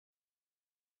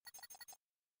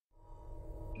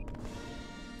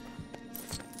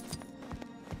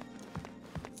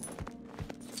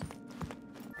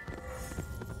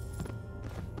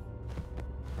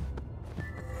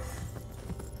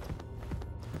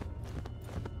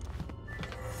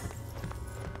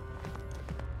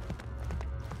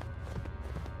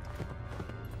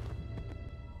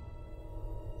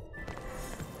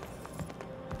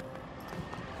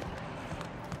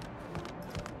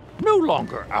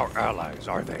longer our allies,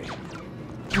 are they?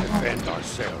 Defend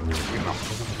ourselves, we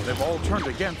must. They've all turned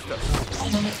against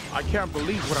us. I can't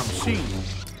believe what I'm seeing.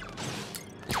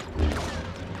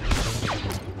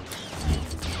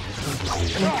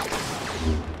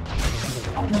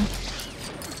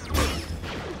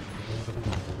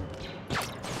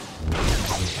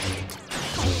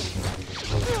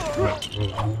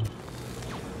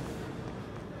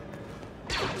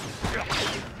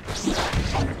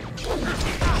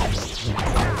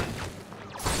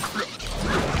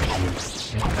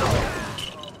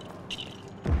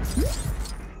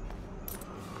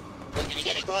 Looking to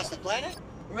get across the planet?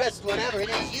 Rest whatever it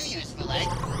is you use for leg.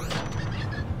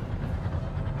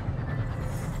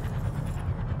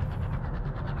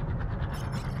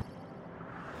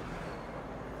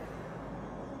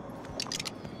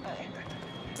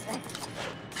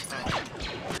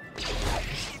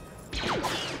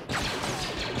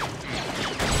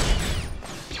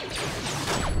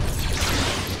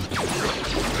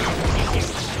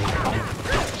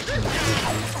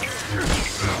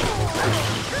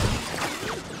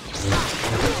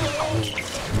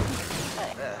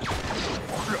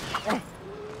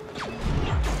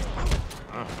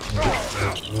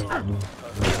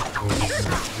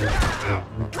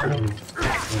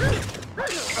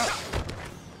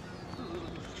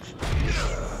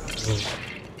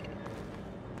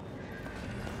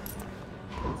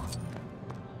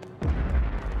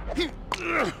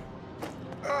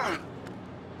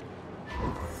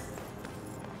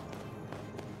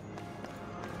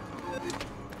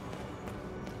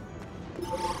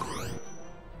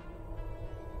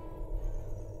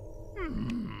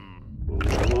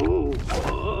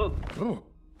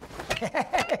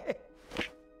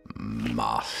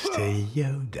 Master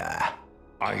Yoda.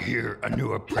 I hear a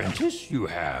new apprentice you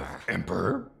have,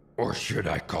 Emperor. Or should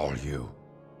I call you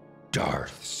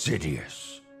Darth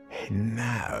Sidious?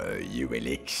 Now you will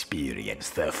experience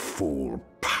the full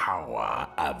power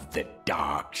of the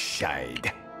dark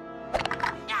side.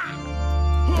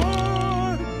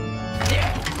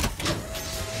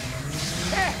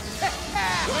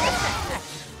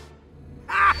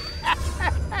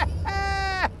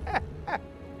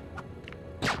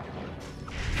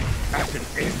 At an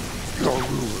end, your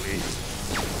rule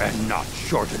is, and not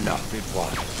short enough it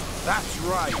was. That's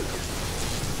right.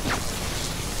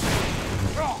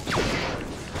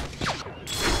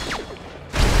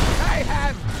 I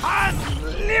have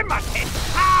unlimited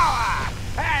power!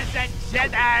 As a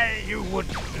Jedi, you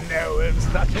wouldn't know of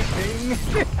such a thing.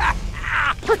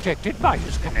 Protected by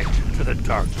his connection to the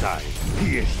dark side,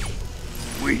 he is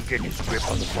weak in his grip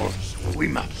on the Force. We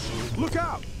must. Look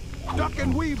out! Duck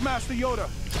and weave, Master Yoda.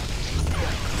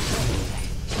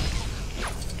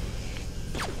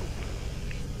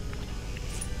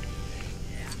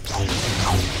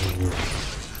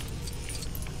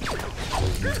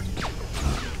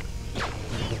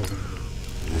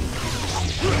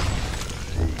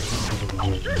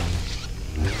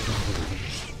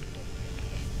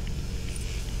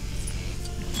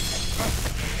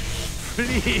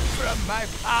 Flee from my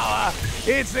power.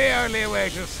 It's the only way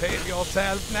to save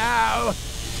yourself now.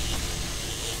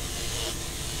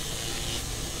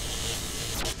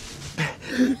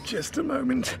 Just a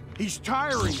moment. He's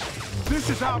tiring. This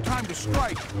is our time to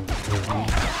strike.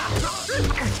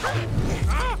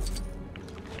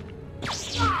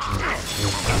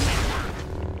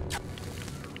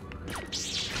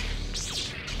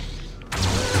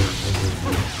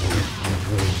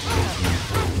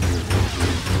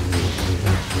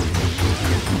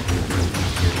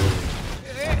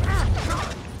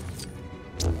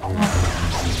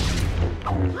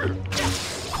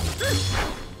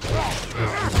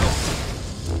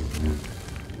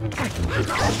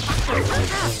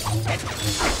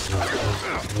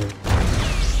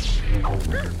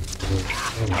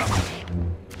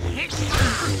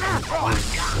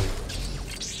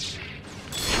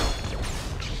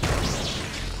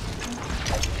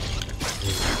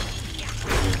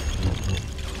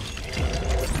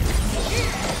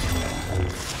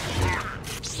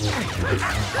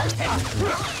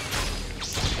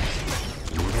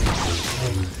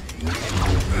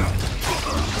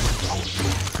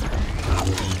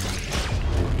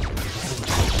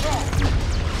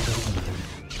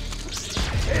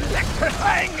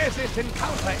 Electrifying as this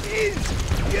encounter is,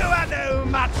 you are no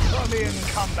match for me in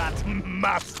combat,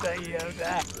 Master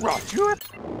Yoda. Roger.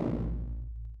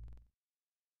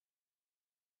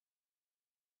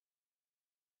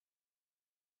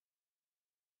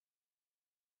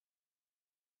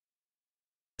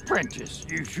 Apprentice,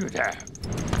 you should have.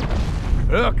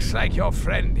 Looks like your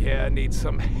friend here needs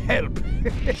some help.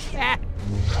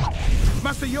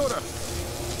 Master Yoda,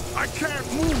 I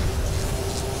can't move.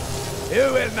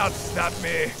 You will not stop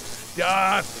me.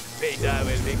 Darth Vader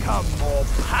will become more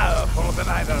powerful than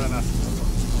either of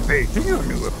us. Faith in your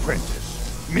new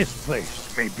apprentice,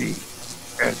 misplaced may be,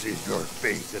 as is your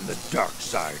faith in the dark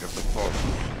side of the Force.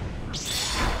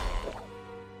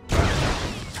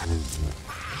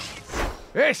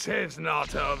 This is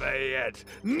not over yet.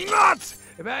 Not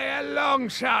by a long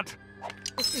shot.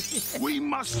 We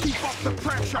must keep up the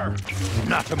pressure.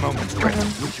 Not a moment's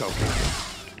rest, we shall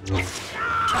begin.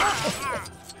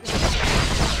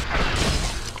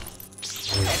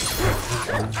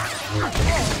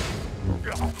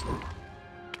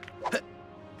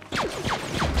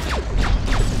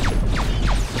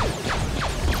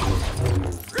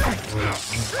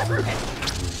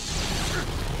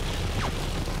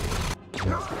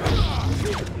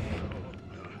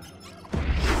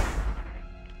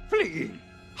 Fleeing,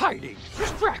 hiding,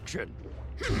 distraction.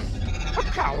 A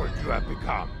coward you have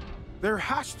become. There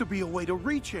has to be a way to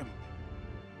reach him.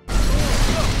 You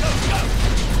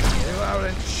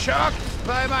aren't shocked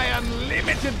by my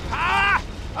unlimited power,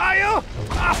 are you?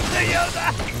 After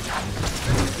Yoda!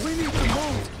 We need to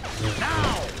move.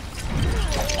 Now!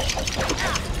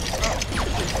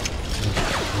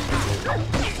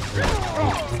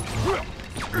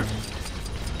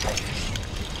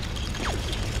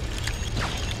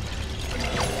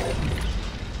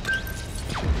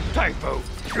 Typho,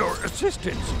 your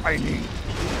assistance I need.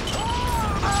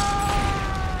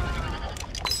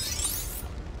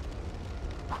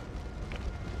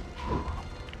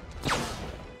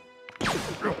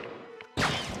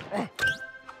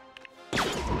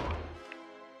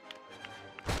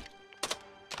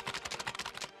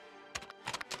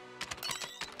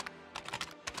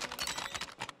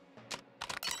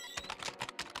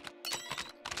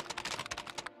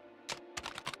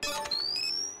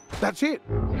 That's it.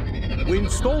 We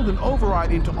installed an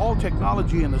override into all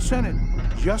technology in the Senate,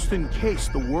 just in case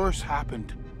the worst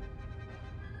happened.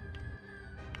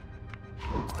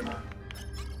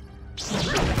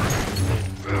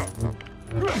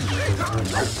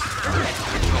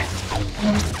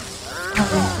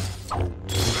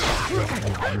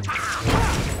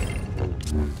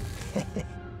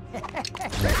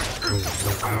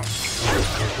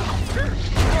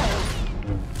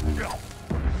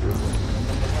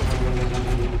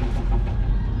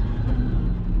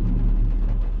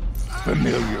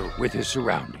 Familiar with his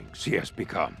surroundings, he has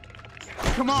become.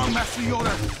 Come on, Master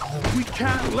Yoda. We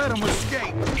can't let him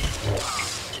escape.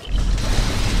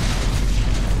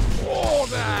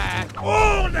 Order!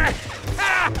 Order!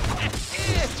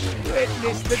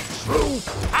 Witness the true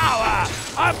power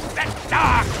of the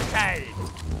dark side!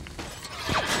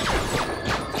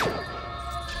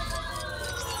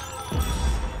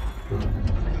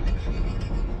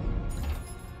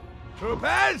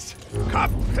 Troopers,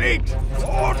 complete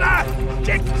Order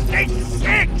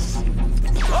 66!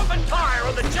 Open fire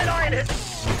on the Jedi and his...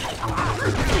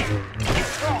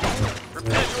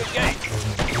 Prepare to engage.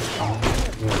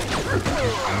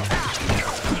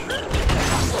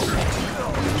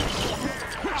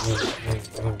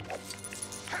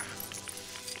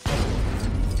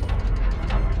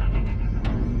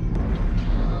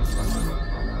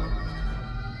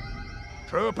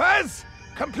 Troopers,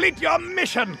 complete your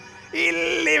mission!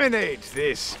 Eliminate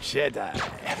this Jedi.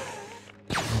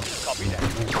 Copy that.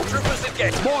 Troopers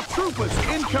engaged. More troopers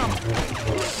incoming.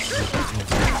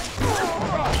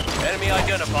 Enemy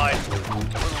identified. The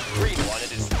little green one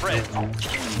and his friend.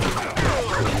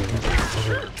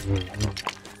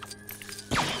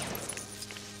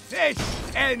 This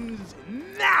ends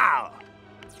now!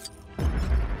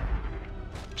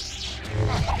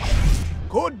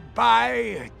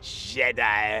 Goodbye,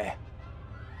 Jedi.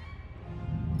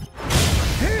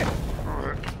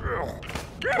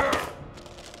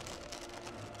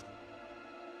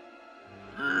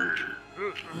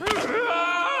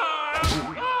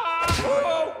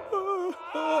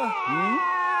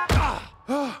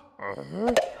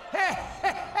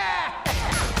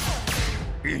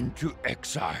 Into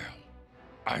exile,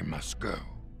 I must go.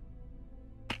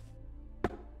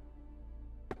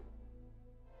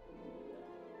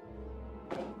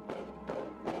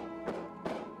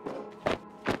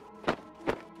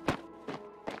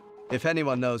 If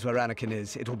anyone knows where Anakin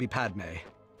is, it will be Padme.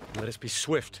 Let us be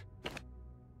swift.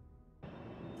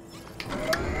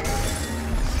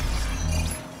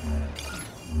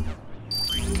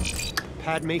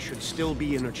 Padme should still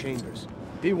be in her chambers.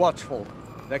 Be watchful.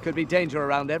 There could be danger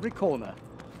around every corner.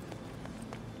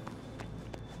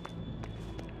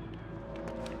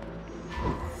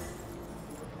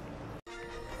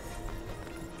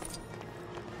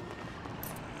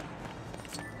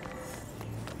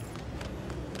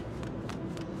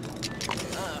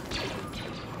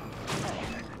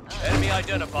 Enemy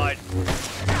identified.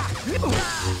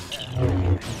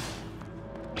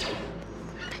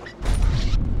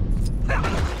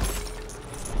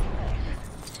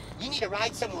 You need to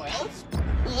ride somewhere else?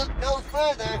 Look no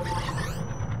further.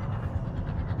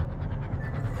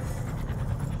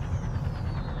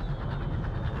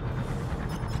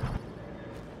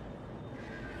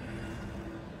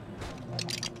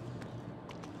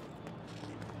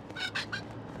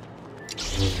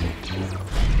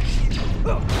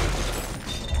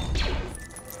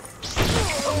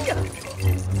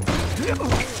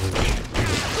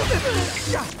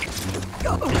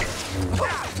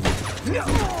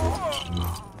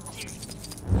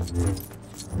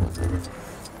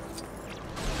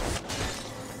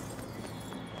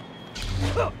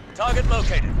 Target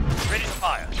located. Ready to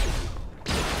fire.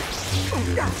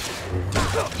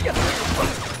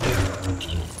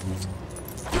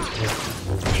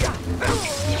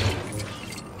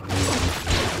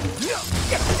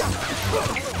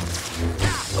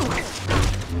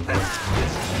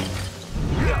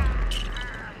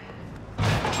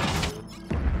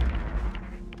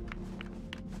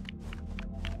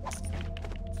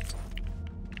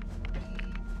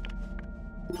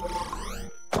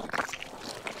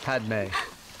 Padme,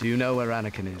 do you know where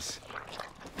Anakin is?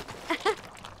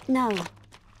 No.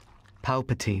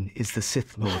 Palpatine is the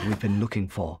Sith Lord we've been looking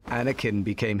for. Anakin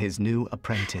became his new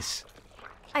apprentice.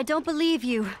 I don't believe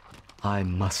you. I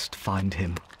must find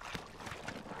him.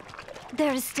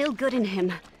 There is still good in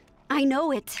him. I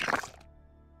know it.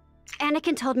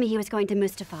 Anakin told me he was going to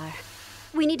Mustafar.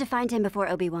 We need to find him before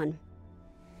Obi-Wan.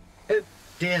 Oh,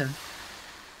 dear.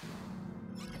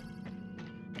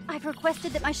 I've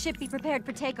requested that my ship be prepared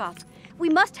for takeoff. We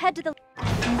must head to the...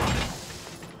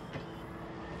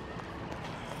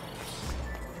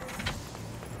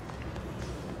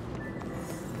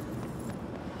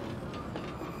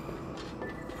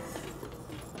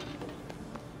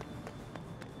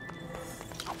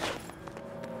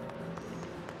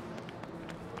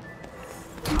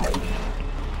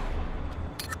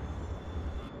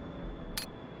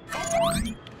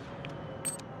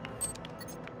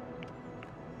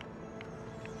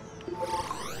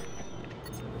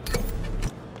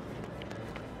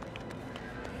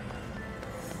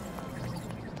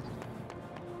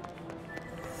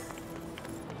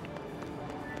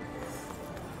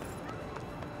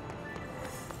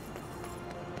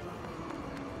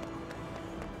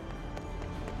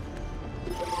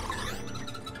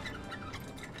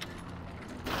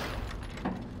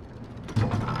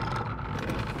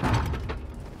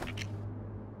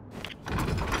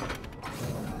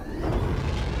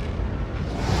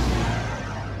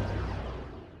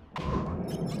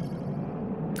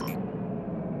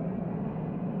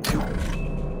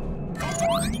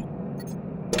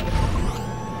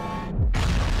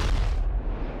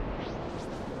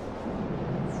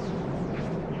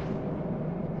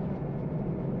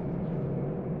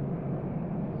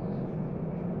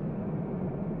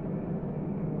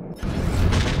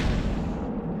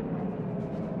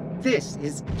 This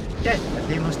is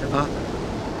definitely Mustafar.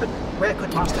 But where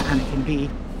could Master Anakin be?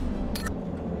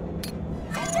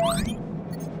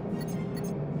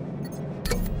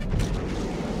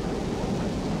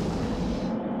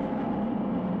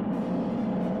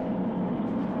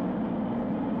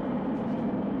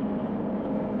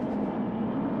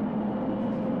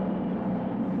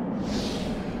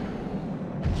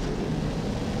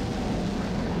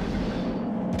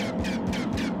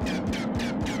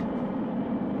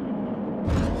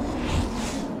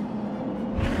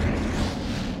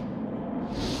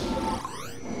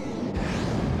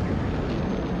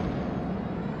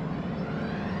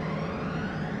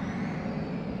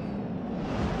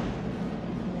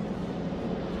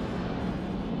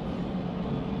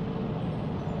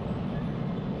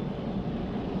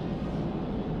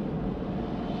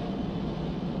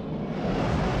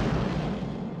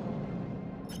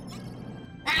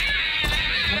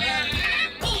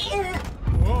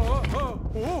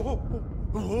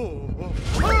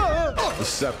 The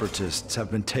Separatists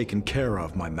have been taken care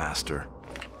of, my master.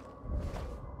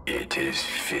 It is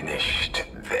finished,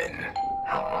 then.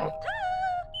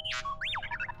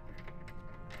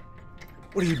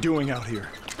 What are you doing out here?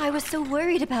 I was so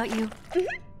worried about you.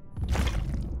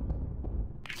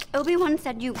 Obi-Wan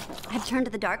said you had turned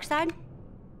to the dark side?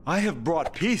 I have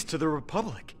brought peace to the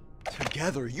Republic.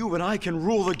 Together, you and I can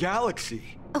rule the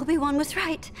galaxy. Obi-Wan was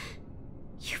right.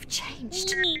 You've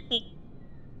changed.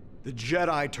 The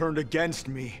Jedi turned against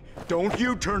me. Don't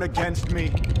you turn against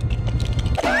me.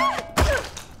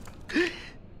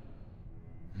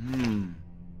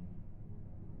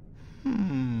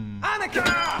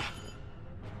 Anakin!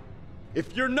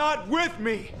 If you're not with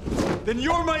me, then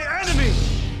you're my enemy!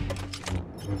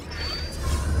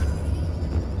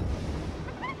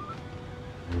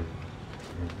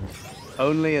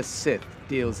 Only a Sith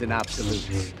deals in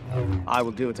absolutes. I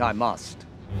will do what I must.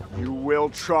 You will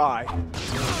try.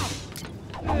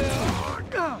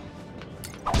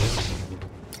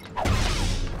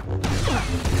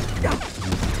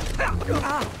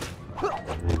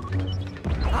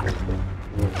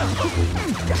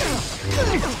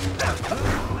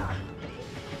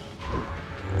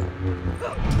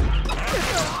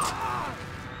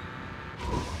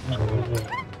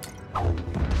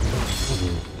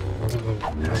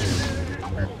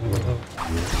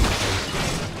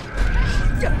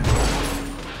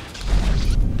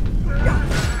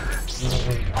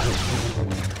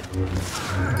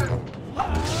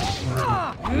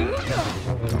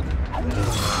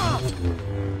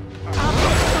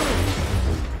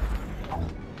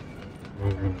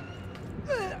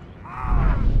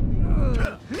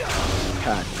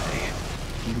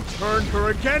 You turned her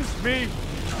against me!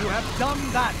 You have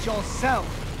done that yourself!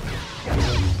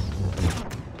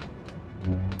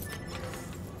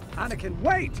 Anakin,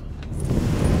 wait!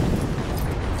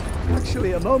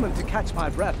 Actually, a moment to catch my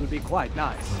breath would be quite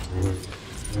nice.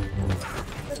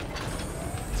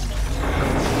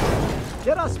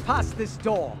 Get us past this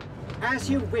door. As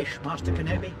you wish, Master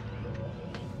Kenobi.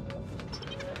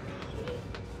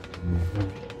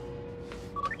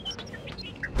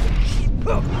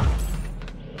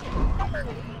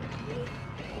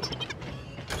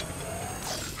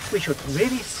 We should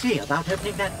really see about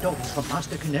opening that door for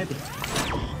Master Kenobi.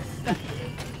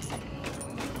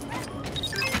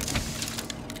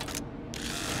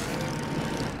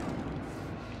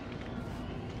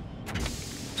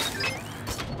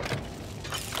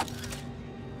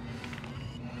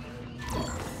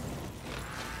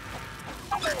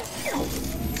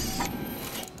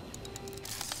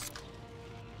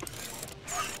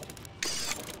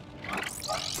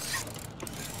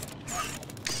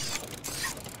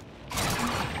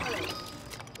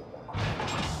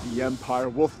 The Empire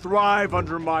will thrive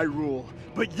under my rule,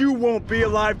 but you won't be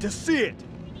alive to see it!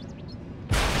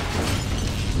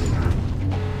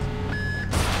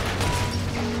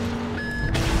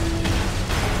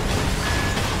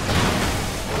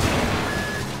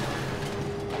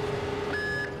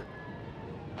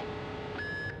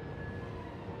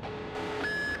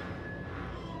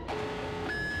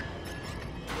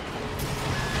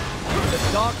 The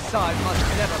dark side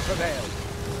must never prevail.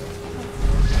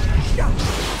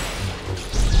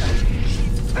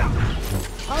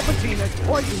 Palpatine has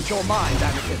poisoned your mind,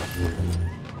 Anakin.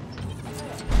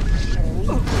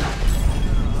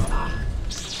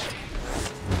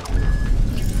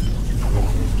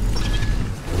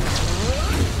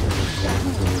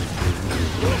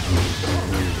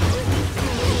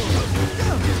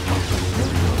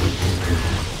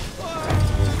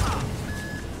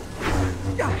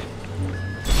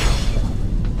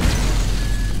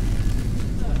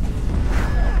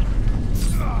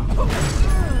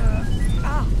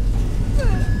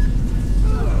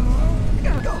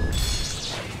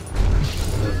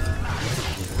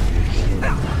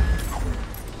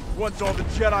 Once all the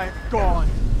Jedi have gone,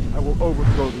 I will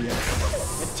overthrow the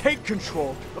Empire and take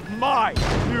control of my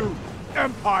new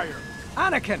Empire!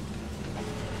 Anakin!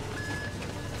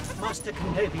 Master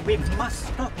Kenobi, we must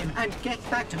stop him and get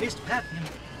back to Mr. Padme.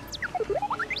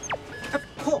 Of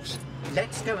course.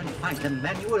 Let's go and find the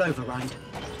manual override.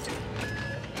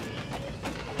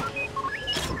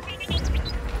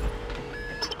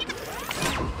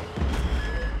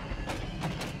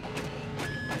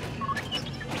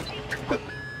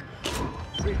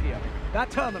 That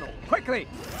terminal, quickly!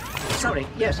 Sorry,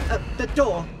 yes, the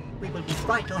door. We will be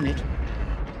right on it.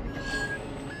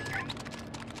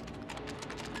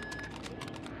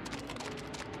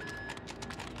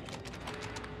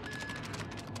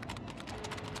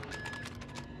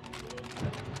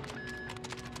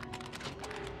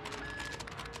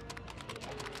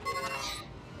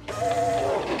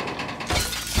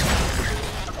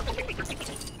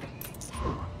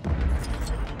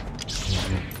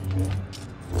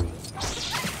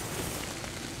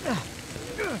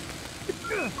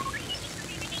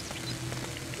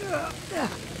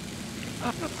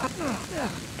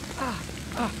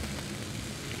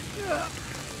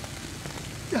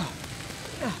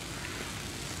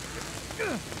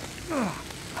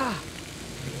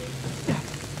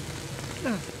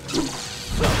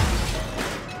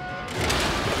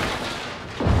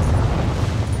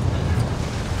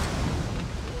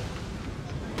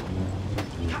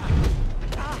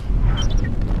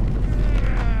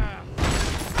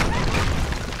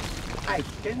 I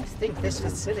don't think this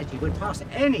facility would pass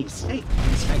any safety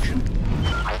inspection.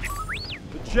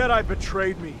 The Jedi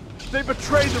betrayed me. They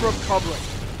betrayed the Republic.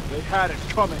 They had it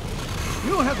coming.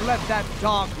 You have let that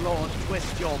Dark Lord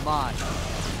twist your mind.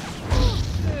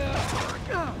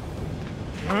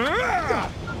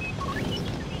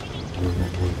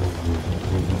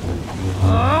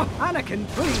 Anakin,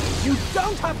 please, you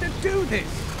don't have to do this!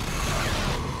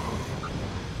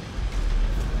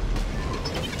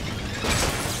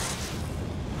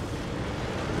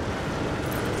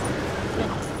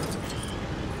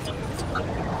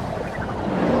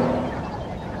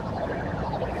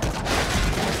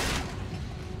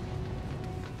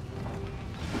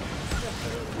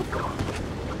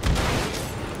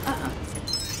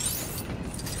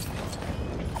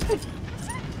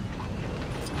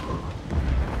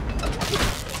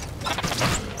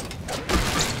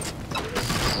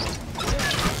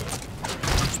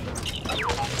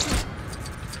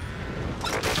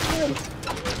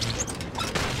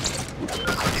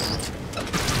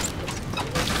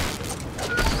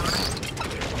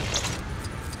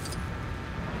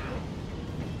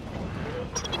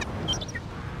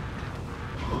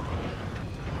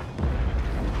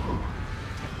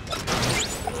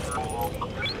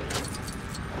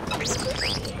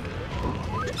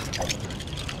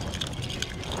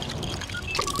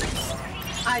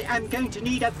 I'm going to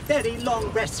need a very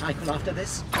long rest cycle after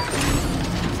this.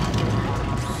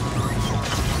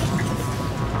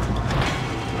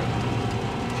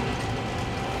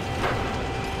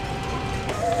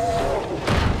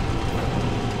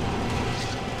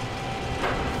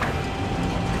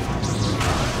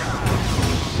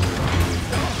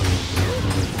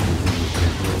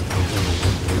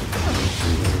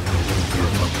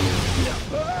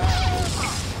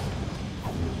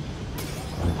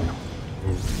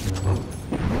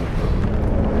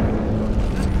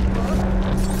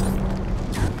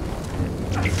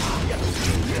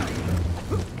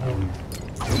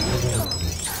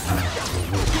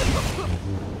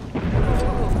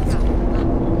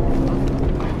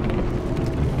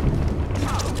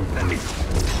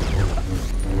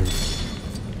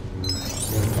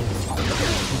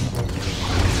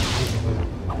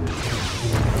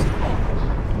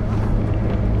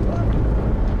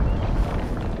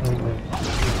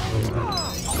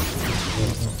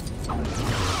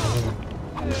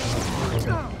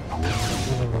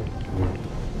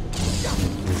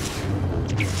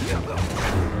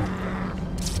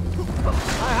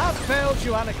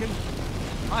 You, Anakin.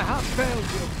 I have failed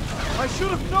you. I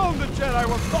should have known the Jedi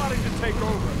were plotting to take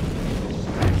over.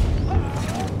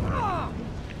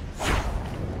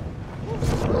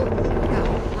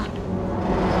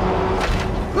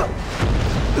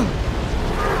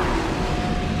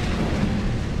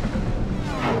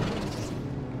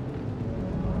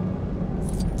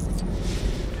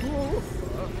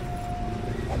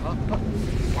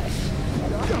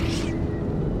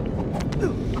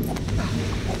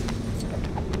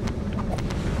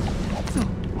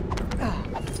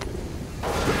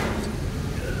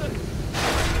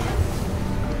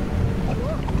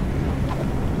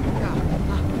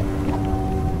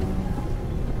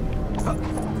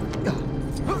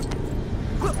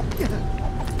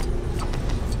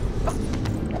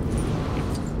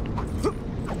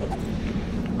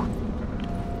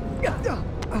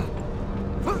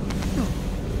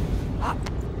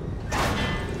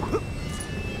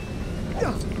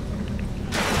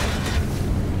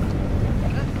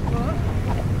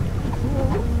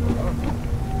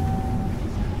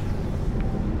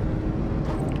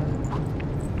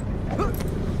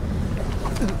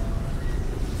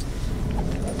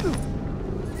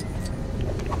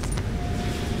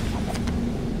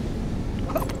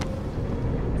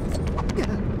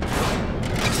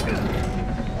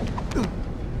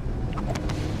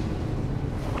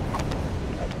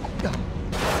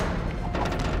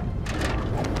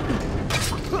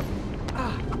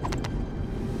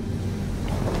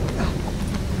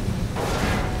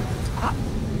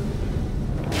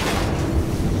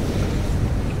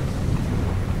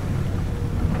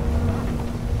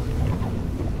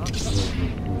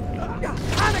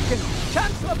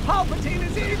 Palpatine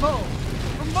is evil!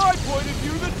 From my point of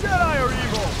view, the Jedi are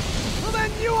evil! Well,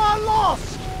 then you are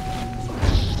lost!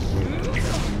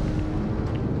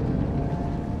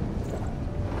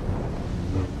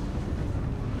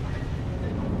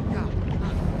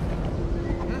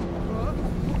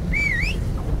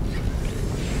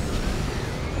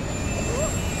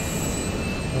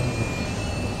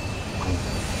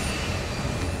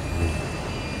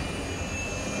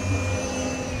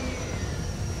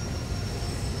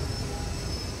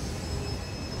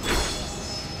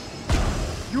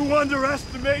 You You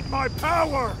underestimate my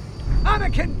power!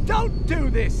 Anakin, don't do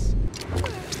this!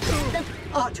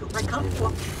 R2, I can't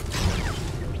watch.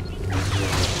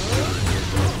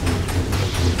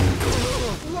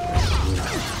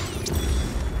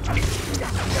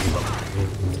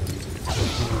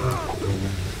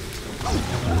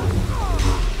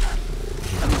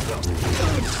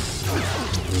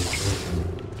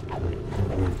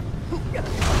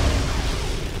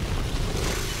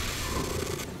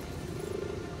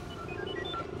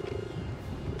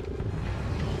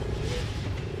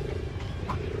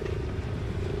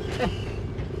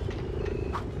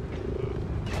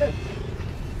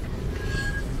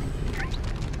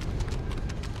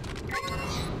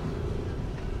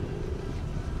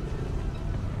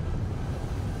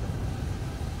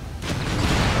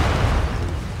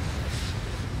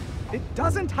 It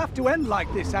doesn't have to end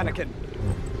like this, Anakin.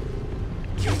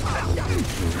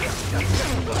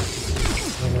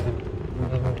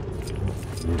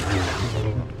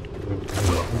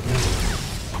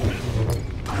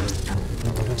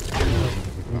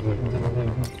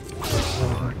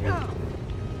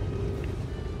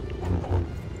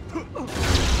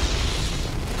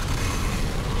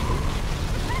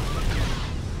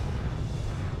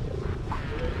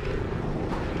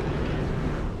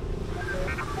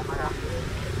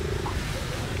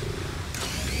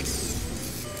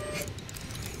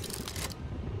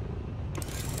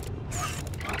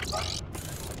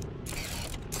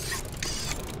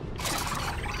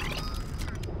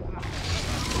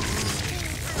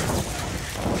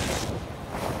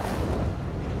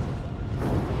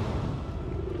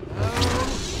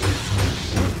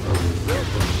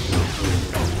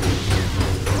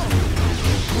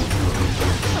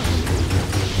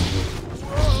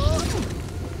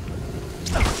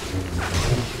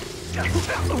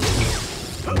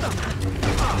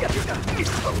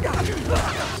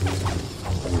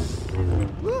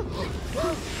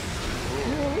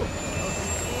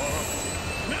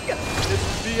 This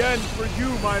is the end for you,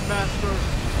 my master.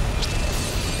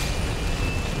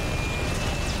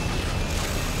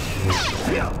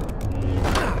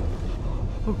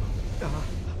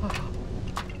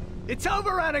 It's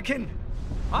over, Anakin!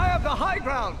 I have the high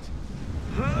ground!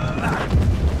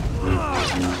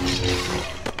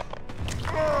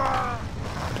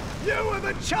 You are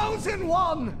the chosen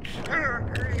one!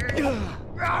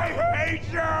 I hate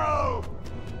you!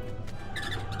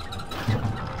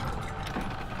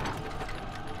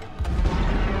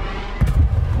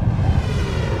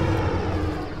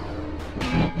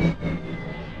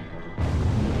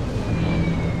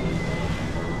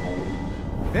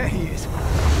 There he is.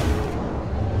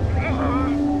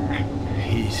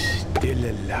 He's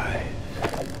still alive.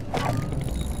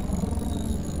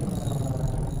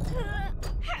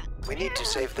 We need to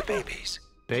save the babies.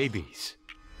 Babies?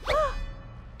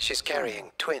 She's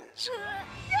carrying twins.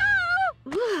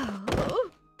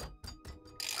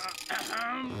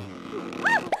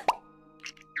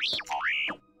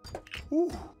 Ooh.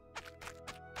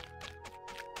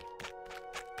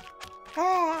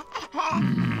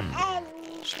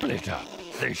 Split up.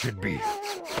 They should be.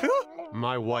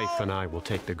 My wife and I will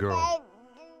take the girl.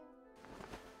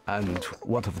 And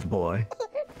what of the boy?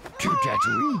 To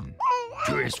Tatooine.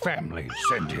 To his family.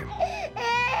 Send him.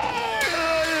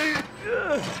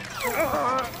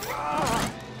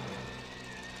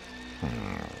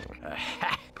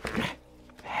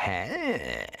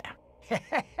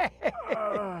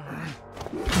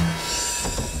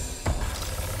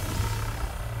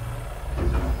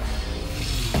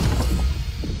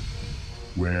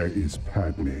 Where is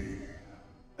Padme?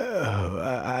 Oh,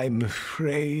 I'm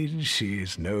afraid she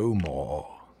is no more.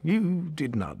 You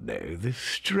did not know the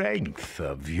strength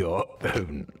of your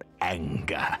own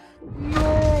anger.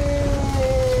 No!